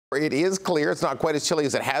It is clear. It's not quite as chilly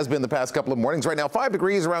as it has been the past couple of mornings. Right now, 5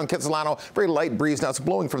 degrees around Kitsilano. Very light breeze. Now it's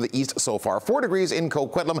blowing from the east so far. 4 degrees in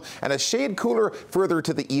Coquitlam and a shade cooler further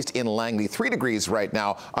to the east in Langley. 3 degrees right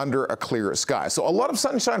now under a clear sky. So a lot of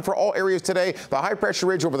sunshine for all areas today. The high pressure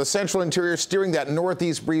ridge over the central interior steering that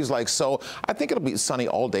northeast breeze like so. I think it'll be sunny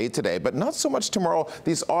all day today, but not so much tomorrow.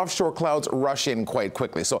 These offshore clouds rush in quite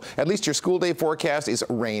quickly. So at least your school day forecast is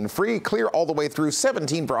rain free. Clear all the way through.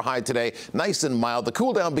 17 for a high today. Nice and mild. The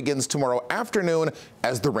cool down begins tomorrow afternoon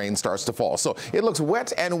as the rain starts to fall. So it looks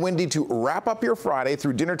wet and windy to wrap up your Friday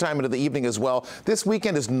through dinner time into the evening as well. This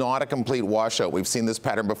weekend is not a complete washout. We've seen this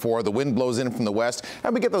pattern before. The wind blows in from the west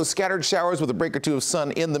and we get those scattered showers with a break or two of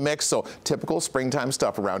sun in the mix. So typical springtime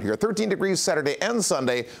stuff around here. 13 degrees Saturday and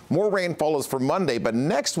Sunday. More rain follows for Monday, but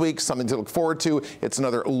next week something to look forward to. It's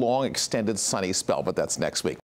another long extended sunny spell, but that's next week.